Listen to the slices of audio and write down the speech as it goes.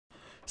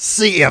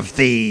Sea of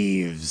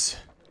Thieves!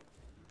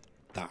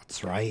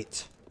 That's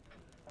right.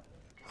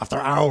 After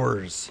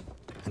hours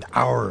and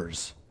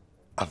hours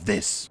of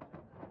this.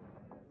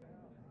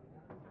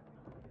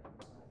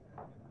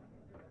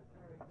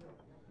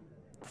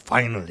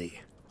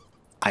 Finally,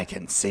 I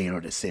can sail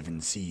the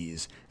seven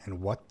seas.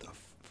 And what the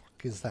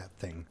fuck is that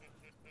thing?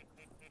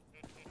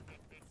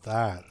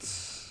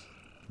 That's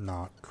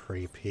not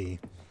creepy.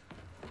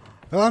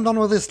 Well, I'm done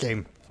with this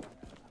game.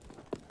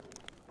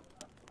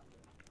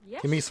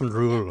 Yes. Give me some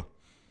drool.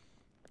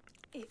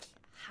 It's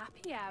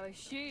happy hour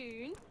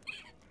soon.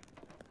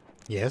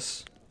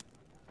 Yes.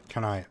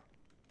 Can I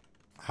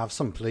have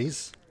some,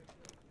 please?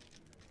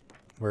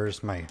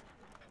 Where's my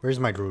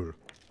drool?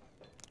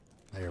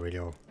 There we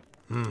go.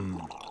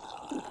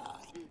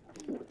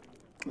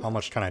 How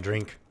much can I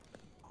drink?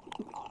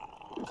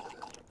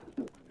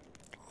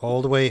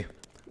 All the way.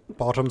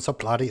 Bottoms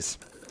up, laddies.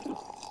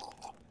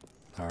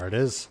 There it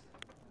is.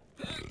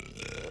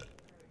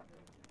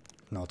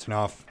 Not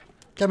enough.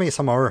 Give me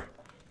some more.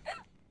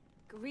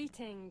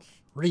 Greetings.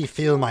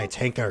 Refill my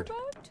tankard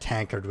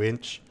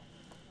winch.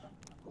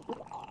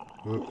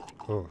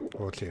 Oh,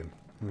 okay.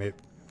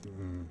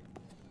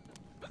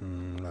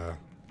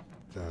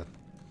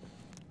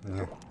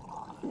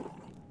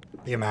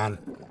 Be a man.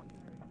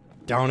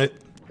 Down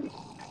it.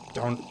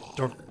 Don't.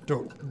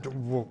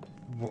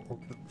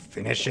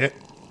 Finish it.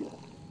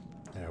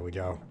 There we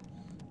go.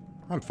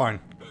 I'm fine.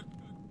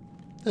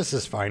 This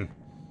is fine.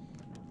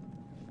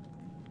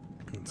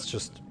 Let's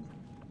just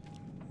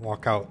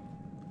walk out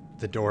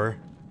the door,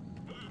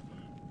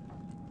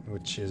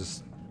 which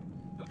is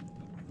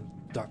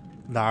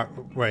that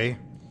way.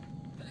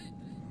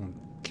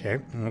 Okay.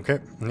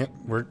 Yep,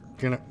 we're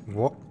gonna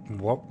whoop.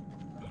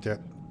 Yeah.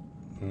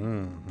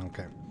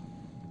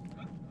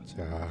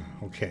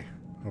 Okay.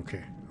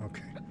 Okay.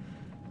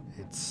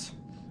 It's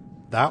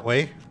that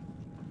way.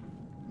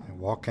 I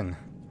walk in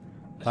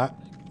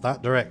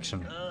that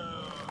direction.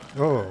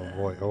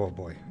 Oh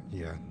boy.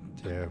 Yeah,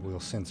 we'll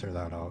censor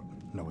that out.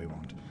 No, we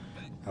won't.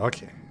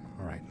 Okay.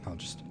 All right. I'll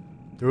just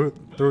through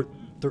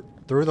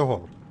the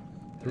hole.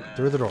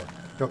 Through the door.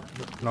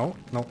 No.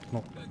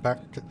 Back.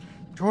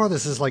 Oh,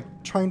 this is like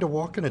trying to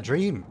walk in a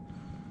dream.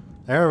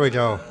 There we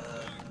go.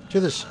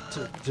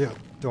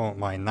 Don't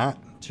mind that.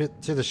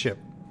 To the ship.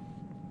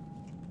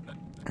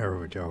 There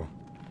we go.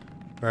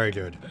 Very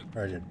good.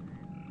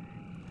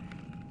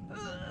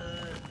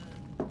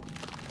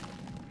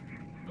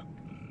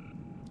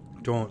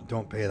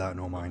 Don't pay that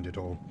no mind at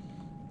all.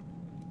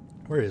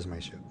 Where is my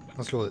ship?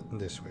 Let's go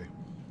this way.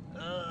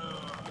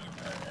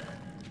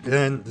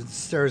 And the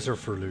stairs are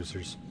for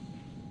losers.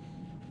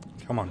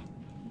 Come on.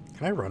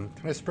 Can I run?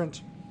 Can I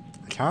sprint?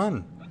 I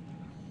can.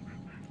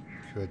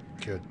 Good.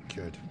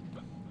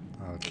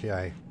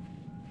 Okay.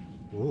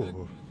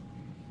 Ooh.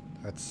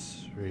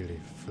 That's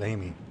really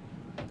flamey.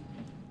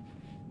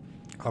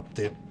 Up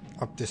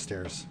the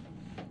stairs.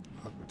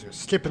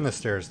 Skipping the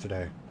stairs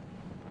today.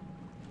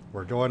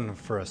 We're going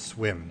for a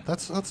swim.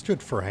 That's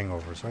good for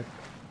hangovers, right?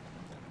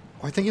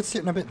 Oh, I think it's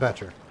getting a bit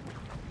better.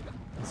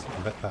 It's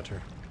getting a bit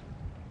better.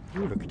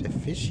 Ooh, look at the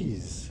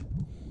fishies.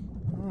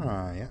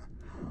 Ah, yeah.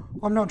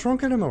 I'm not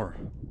drunk anymore.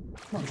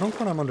 I'm not drunk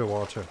when I'm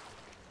underwater.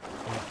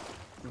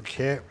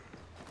 Okay.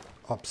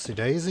 Upsy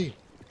daisy.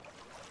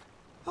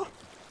 Oh,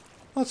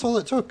 that's all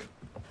it took.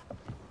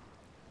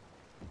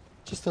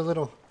 Just a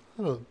little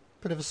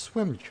bit of a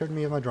swim cured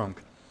me of my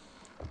drunk.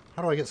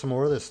 How do I get some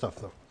more of this stuff,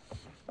 though?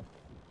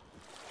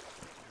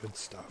 Good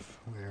stuff.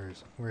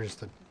 Where's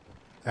the...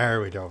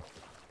 There we go.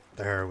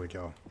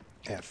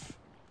 F.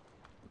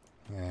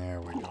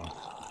 There we go.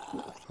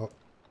 Oh,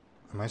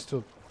 am I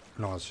still...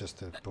 No, it's just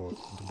the boat.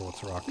 The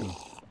boat's rocking.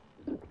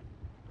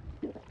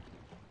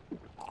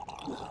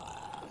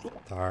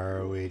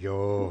 There we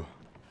go.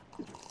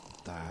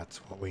 That's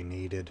what we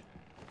needed.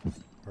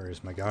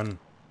 Where's my gun?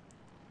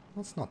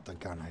 That's not the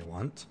gun I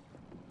want.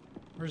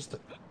 Where's the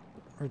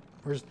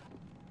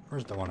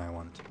one I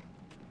want?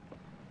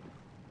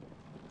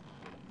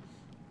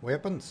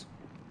 Weapons?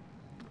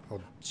 Oh,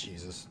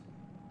 Jesus.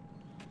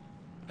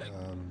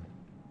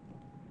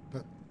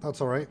 But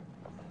that's alright.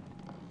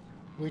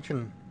 We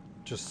can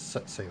just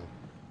set sail.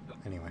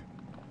 Anyway.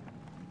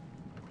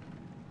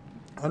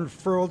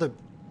 Unfurl the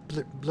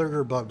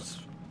blurger bugs.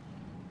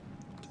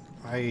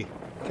 Hi,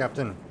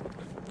 Captain.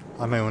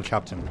 I'm my own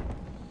captain.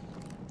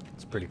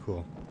 It's pretty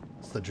cool.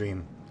 It's the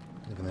dream.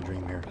 Living the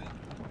dream here.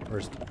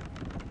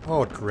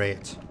 Oh,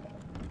 great.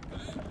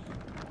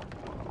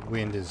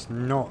 Wind is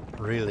not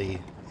really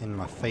in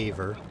my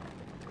favor.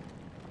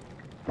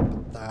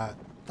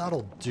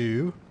 That'll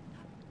do.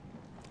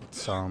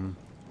 Let's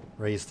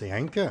raise the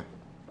anchor.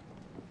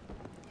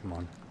 Come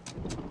on.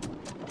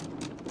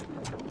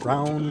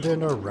 Round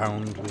and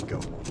around we go.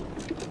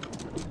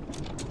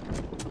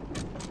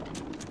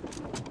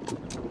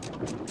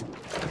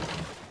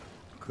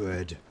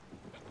 Good.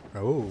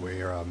 Oh,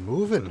 we're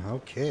moving.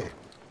 Okay.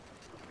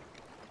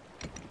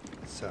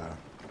 Let's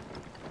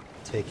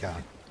take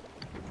a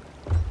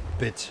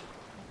bit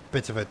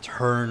of a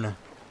turn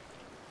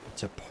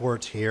to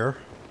port here.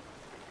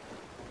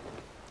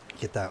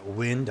 Get that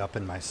wind up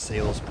in my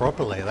sails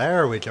properly.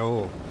 There we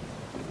go.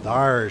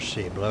 There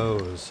she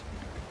blows.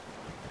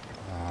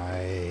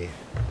 Aye.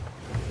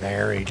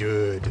 Very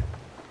good.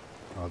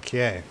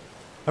 Okay.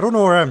 I don't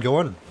know where I'm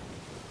going.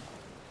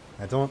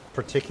 I don't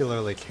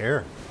particularly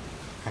care.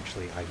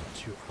 Actually, I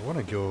want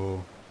to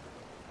go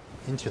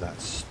into that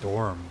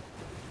storm.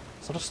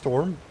 Is that a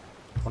storm?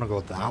 I want to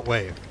go that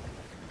way.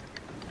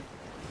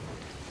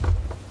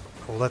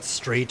 Oh, that's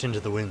straight into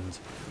the wind.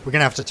 We're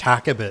gonna have to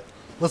tack a bit.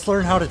 Let's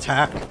learn how to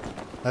tack.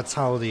 That's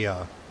how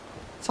the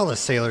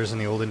sailors in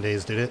the olden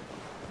days did it.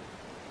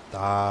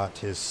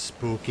 That is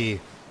spooky.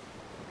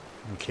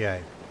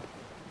 Okay.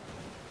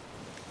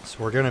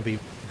 So we're gonna be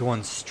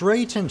going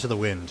straight into the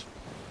wind.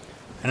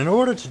 And in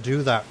order to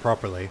do that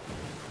properly,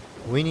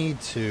 we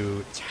need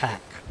to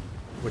tack,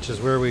 which is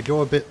where we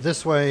go a bit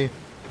this way,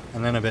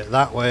 and then a bit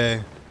that way,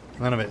 and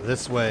then a bit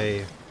this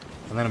way,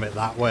 and then a bit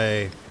that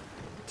way,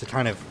 to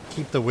kind of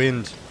keep the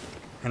wind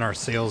in our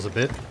sails a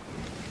bit.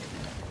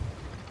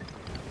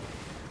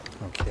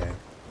 Okay.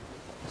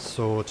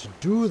 So to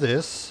do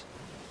this,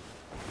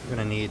 I'm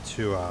going to need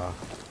to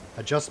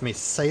adjust my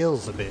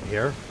sails a bit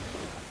here.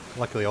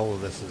 Luckily all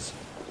of this is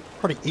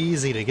pretty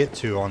easy to get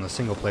to on the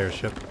single player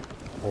ship.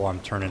 Oh,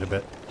 I'm turning a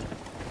bit.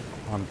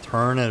 I'm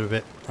turning a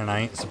bit, and I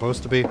ain't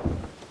supposed to be.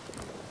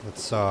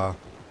 It's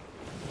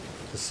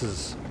this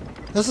is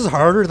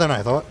harder than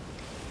I thought.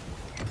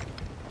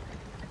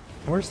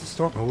 Where's the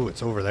storm? Oh,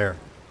 it's over there.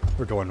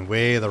 We're going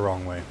way the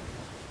wrong way.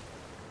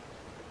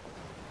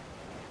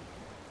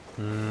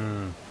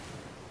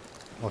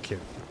 Okay.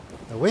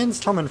 The wind's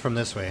coming from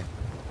this way.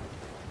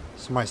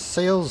 So my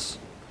sails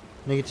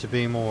need to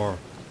be more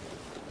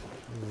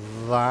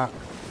that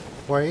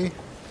way.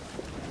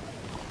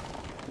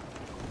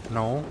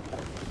 No.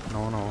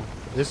 No.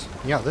 This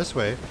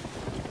way.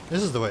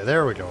 This is the way.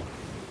 There we go.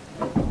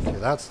 Okay,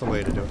 that's the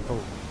way to do it. Oh,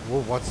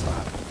 whoa, what's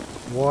that?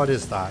 What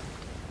is that?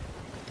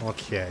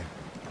 Okay.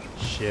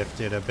 Shift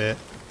it a bit.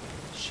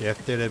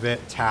 Shift it a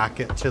bit. Tack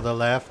it to the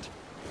left.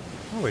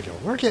 There we go.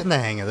 We're getting the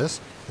hang of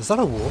this. Is that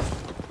a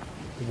wolf?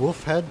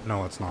 Wolf head?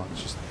 No, it's not.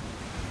 It's just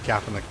a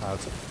gap in the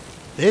clouds.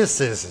 This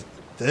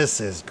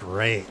is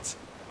great.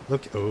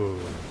 Look. Ooh.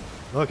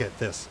 Look at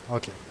this.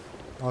 Okay.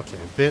 Okay.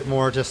 A bit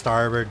more to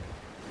starboard.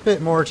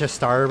 Bit more to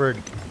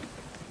starboard.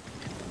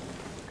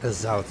 This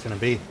is how it's going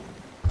to be.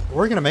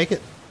 We're going to make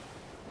it.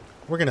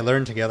 We're going to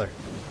learn together.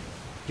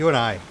 You and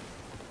I.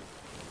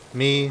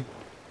 Me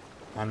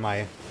and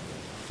my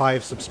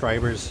 5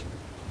 subscribers.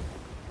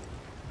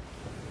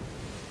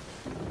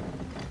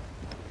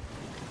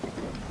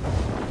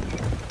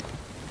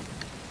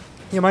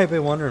 You might be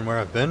wondering where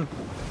I've been.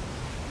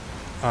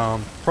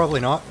 Probably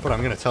not, but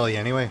I'm going to tell you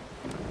anyway.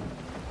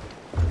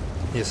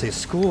 You see,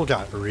 school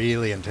got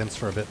really intense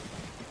for a bit.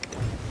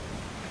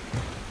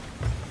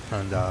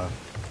 And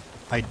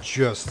I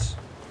just,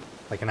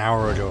 like an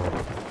hour ago,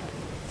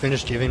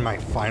 finished giving my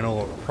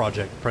final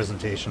project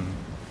presentation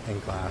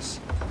in class.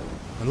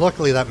 And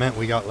luckily that meant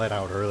we got let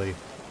out early.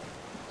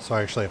 So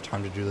I actually have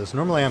time to do this.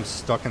 Normally I'm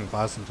stuck in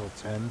class until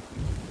 10.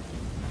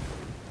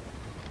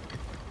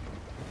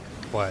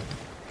 But,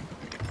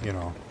 you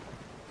know.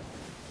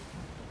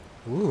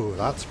 Ooh,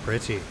 that's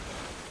pretty.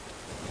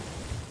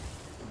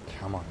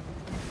 Come on.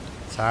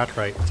 Tat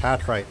right,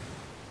 tat right.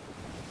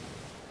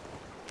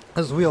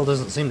 This wheel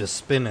doesn't seem to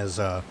spin as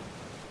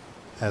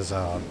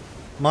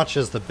much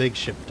as the big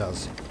ship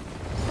does.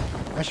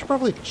 I should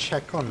probably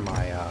check on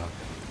my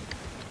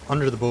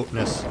under the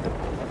boatness,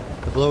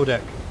 the below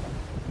deck.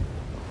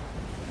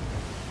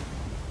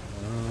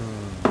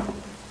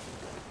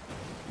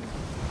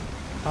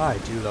 I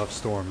do love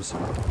storms.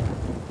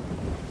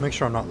 Make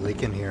sure I'm not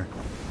leaking here.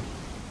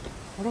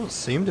 I don't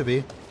seem to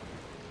be.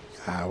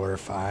 Ah, we're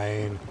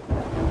fine.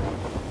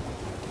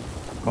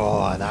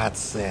 Oh,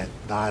 that's it.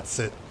 That's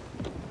it.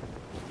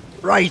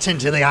 Right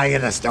into the eye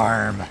of the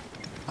storm.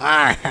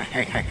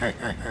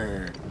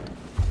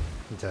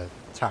 Need to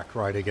tack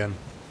right again.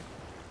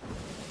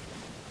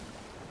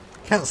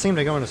 Can't seem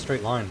to go in a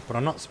straight line, but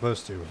I'm not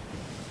supposed to.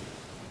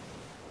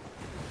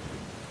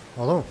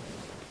 Although,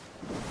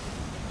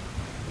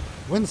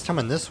 wind's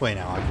coming this way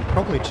now. I could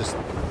probably just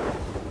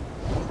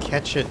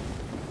catch it.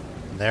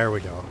 There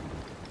we go.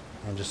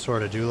 And just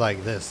sort of do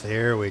like this.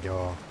 There we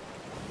go.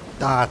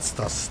 That's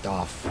the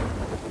stuff.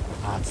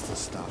 That's the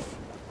stuff.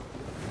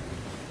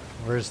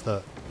 Where's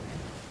the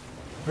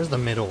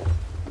middle?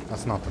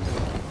 That's not the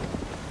middle.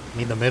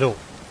 Need the middle.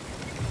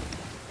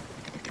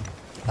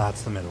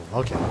 That's the middle.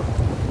 Okay.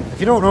 If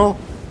you don't know,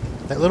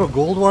 that little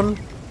gold one,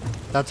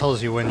 that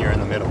tells you when you're in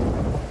the middle.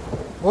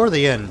 Or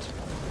the end.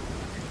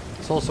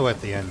 It's also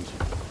at the end.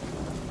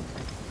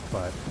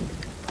 But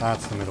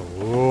that's the middle.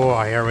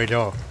 Oh, here we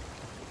go.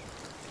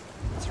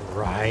 Let's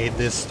ride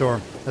this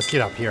storm. Let's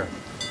get up here.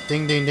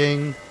 Ding, ding,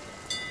 ding.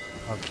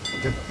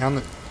 Okay, get down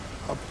the...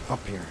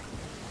 Up here.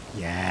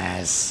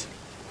 Yes.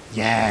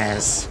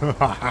 Yes.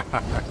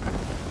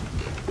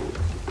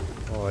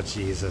 Oh,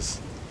 Jesus.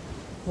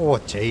 Oh,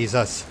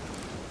 Jesus.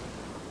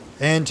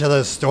 Into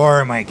the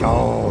storm I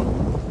go.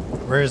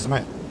 Where's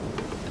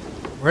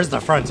the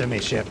front of my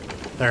ship?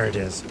 There it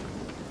is.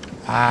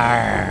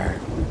 Arr.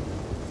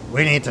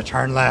 We need to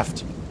turn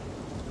left.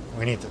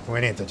 We need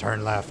to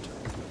turn left.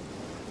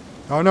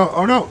 Oh no,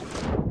 oh no!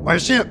 My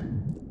ship!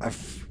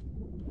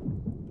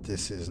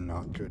 This is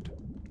not good.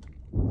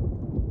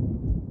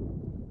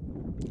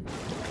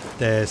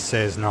 This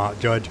is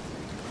not good.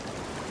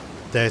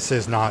 This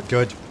is not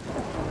good.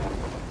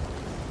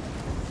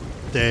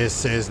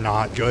 This is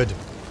not good.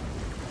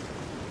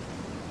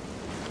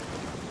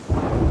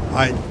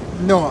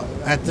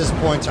 At this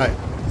point I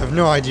have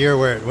no idea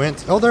where it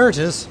went. Oh, there it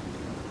is.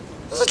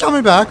 This is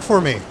coming back for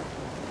me.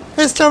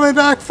 It's coming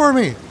back for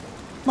me.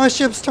 My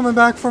ship's coming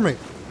back for me.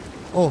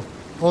 Oh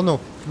no.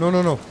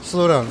 No.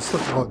 Slow down.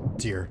 Oh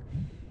dear.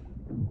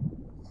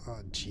 Oh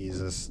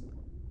Jesus.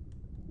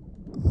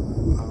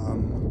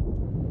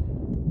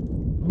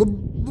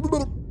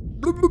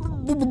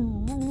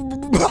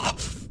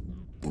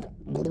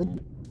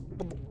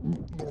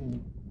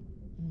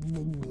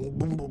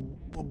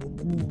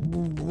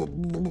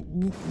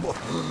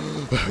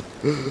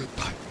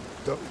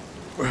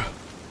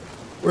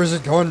 Where's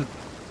it going? I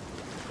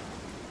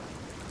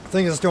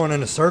think it's going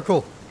in a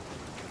circle.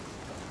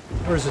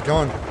 Where's it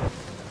going?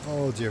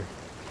 Oh dear.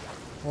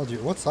 Oh dear.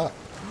 What's that?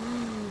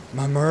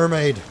 My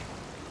mermaid.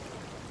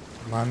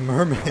 My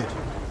mermaid.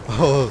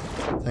 Oh,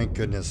 thank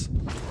goodness.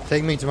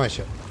 Take me to my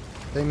ship.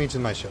 Take me to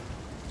my ship.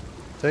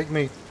 Take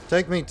me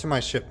to my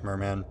ship,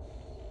 merman.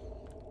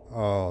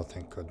 Oh,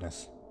 thank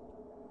goodness.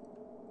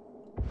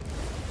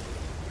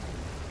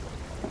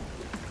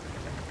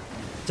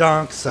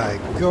 Donks, I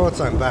goats,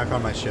 I'm back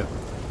on my ship.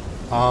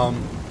 Oh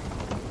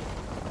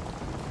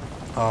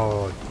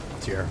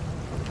dear.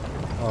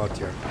 Oh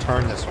dear.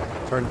 Turn this way.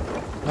 Turn.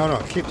 No,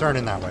 keep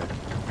turning that way.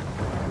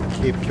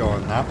 Keep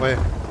going that way.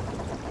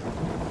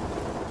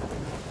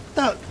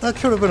 That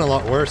could have been a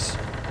lot worse.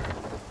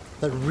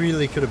 That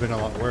really could have been a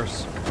lot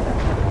worse.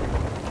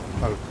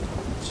 Oh,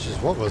 jeez,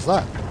 what was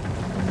that?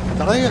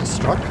 Did I get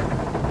struck?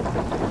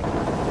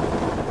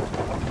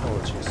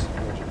 Oh jeez.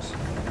 Oh jeez.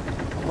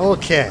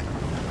 Okay.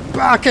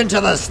 Back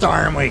into the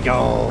storm we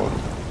go.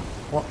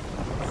 What?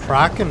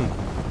 Kraken?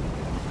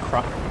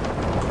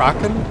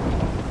 Kraken?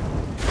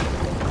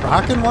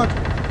 Kraken what?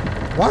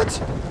 What?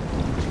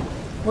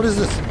 What is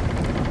this?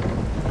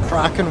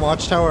 Kraken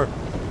watchtower.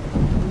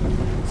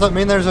 Does that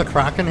mean there's a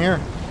Kraken here?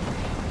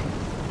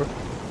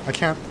 I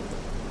can't...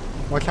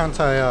 Why can't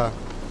I,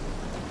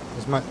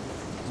 Is my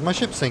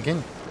ship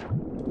sinking?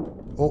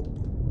 Oh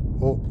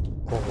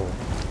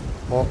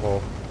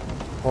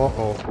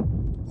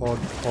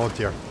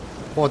dear.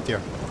 Oh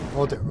dear.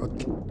 Oh dear.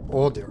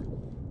 Oh dear.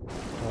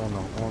 Oh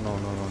no. Oh no.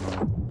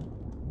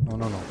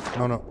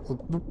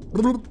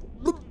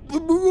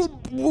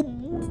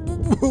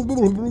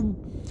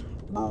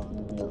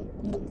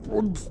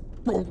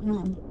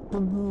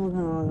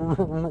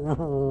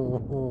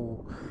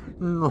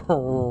 No.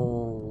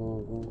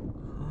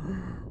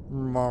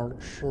 My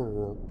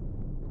ship.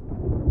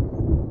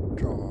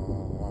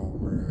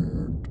 Damn it.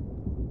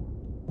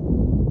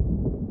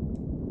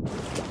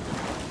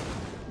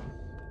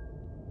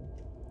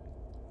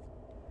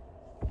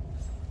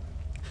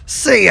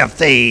 Sea of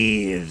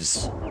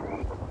Thieves!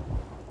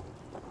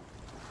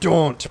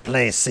 Don't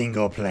play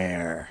single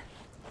player.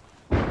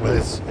 Well,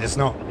 it's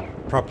not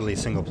properly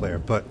single player,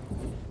 but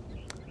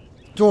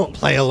don't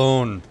play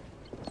alone.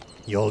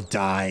 You'll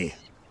die.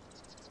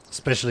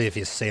 Especially if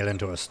you sail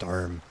into a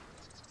storm.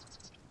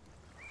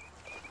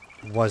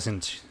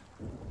 Wasn't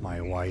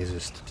my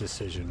wisest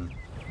decision.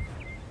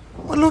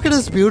 Oh, look at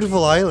this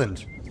beautiful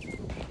island.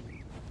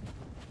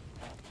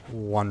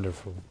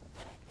 Wonderful.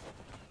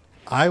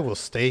 I will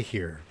stay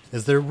here.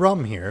 Is there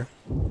rum here?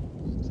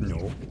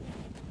 No.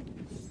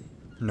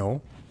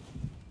 No.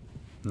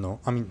 No.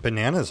 I mean,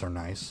 bananas are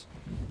nice.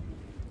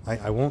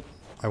 I won't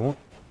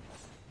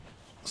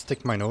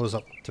stick my nose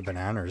up to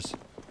bananas.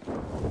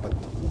 But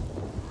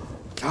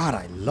God,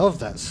 I love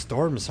that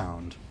storm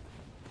sound.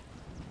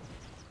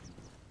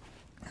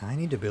 I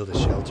need to build a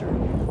shelter.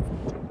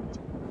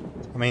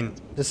 I mean,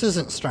 this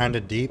isn't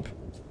stranded deep,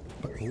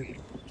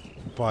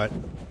 but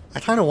I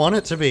kind of want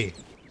it to be.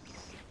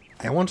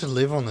 I want to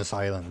live on this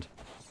island.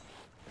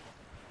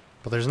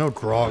 But there's no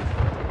grog.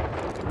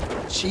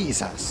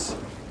 Jesus.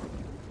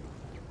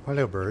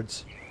 Hello,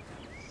 birds.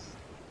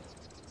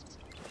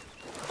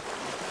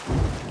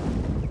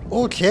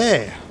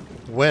 Okay.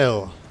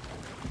 Well,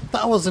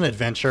 that was an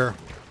adventure.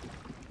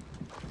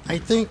 I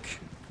think...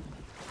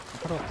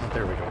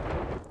 there we go.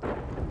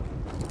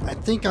 I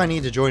think I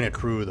need to join a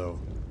crew, though.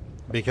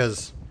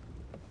 Because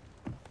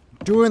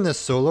doing this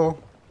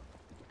solo,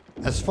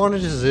 as fun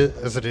as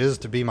it is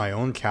to be my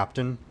own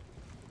captain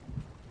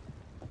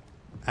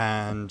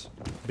and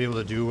be able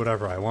to do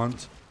whatever I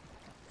want,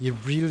 you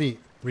really...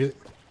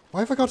 Why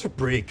have I got to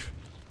brig?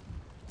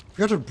 I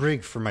got to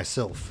brig for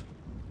myself.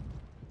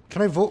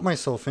 Can I vote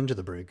myself into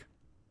the brig?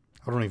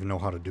 I don't even know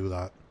how to do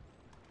that.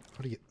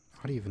 How do you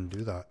even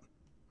do that?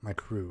 My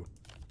crew.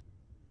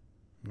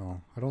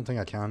 No, I don't think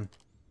I can.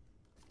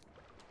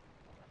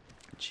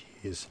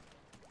 Jeez.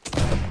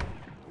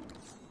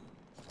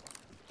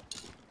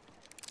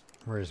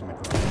 Where is my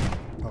crew?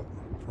 Oh,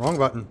 wrong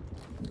button.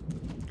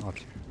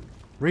 Okay.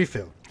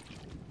 Refill.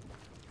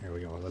 Here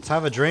we go. Let's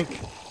have a drink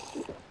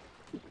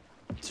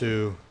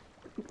to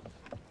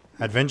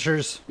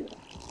adventures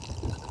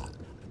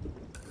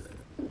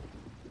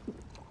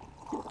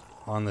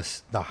on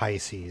the high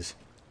seas.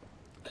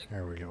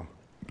 There we go.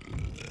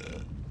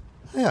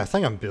 Yeah, I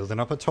think I'm building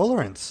up a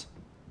tolerance.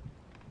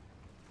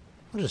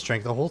 I just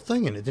drank the whole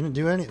thing and it didn't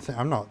do anything.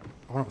 I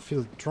don't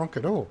feel drunk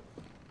at all.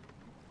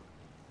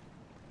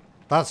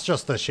 That's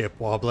just the ship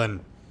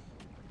wobbling.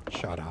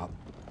 Shut up.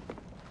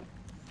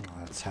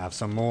 Let's have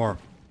some more.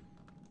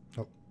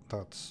 Oh,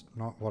 that's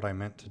not what I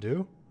meant to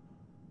do.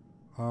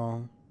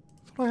 I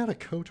thought I had a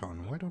coat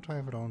on. Why don't I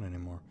have it on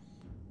anymore?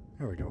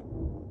 There we go.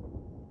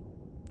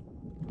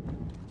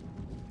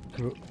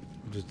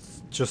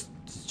 It's just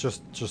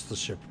the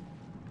ship.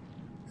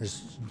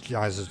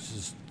 Guys,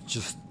 it's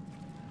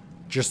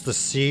just the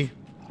sea.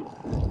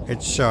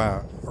 It's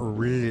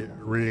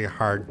really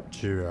hard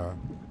to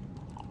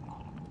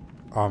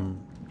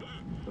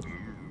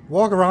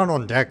walk around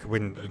on deck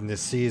when the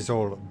sea is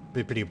all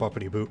bippity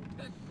boppity boop,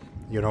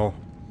 you know,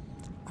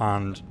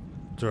 and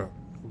let's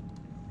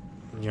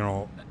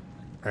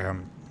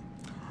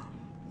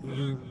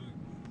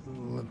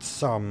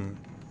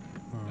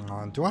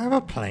do I have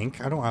a plank?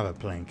 I don't have a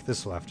plank.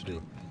 This will have to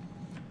do.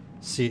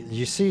 See,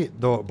 you see,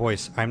 though,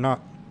 boys, I'm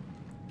not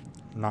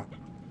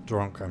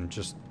drunk. I'm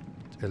just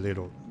a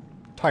little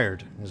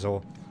tired, is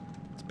all.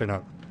 It's been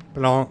a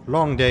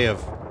long day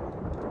of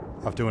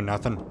doing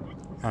nothing,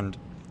 and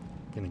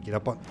gonna get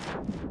up on.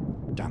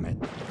 Damn it!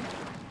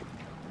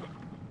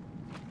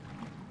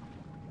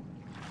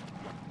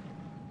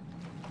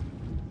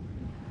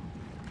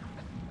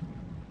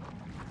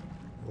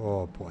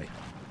 Oh boy,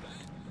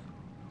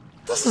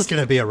 this is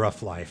gonna be a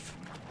rough life.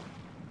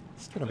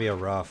 It's gonna be a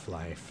rough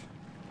life.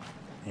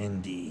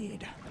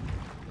 Indeed.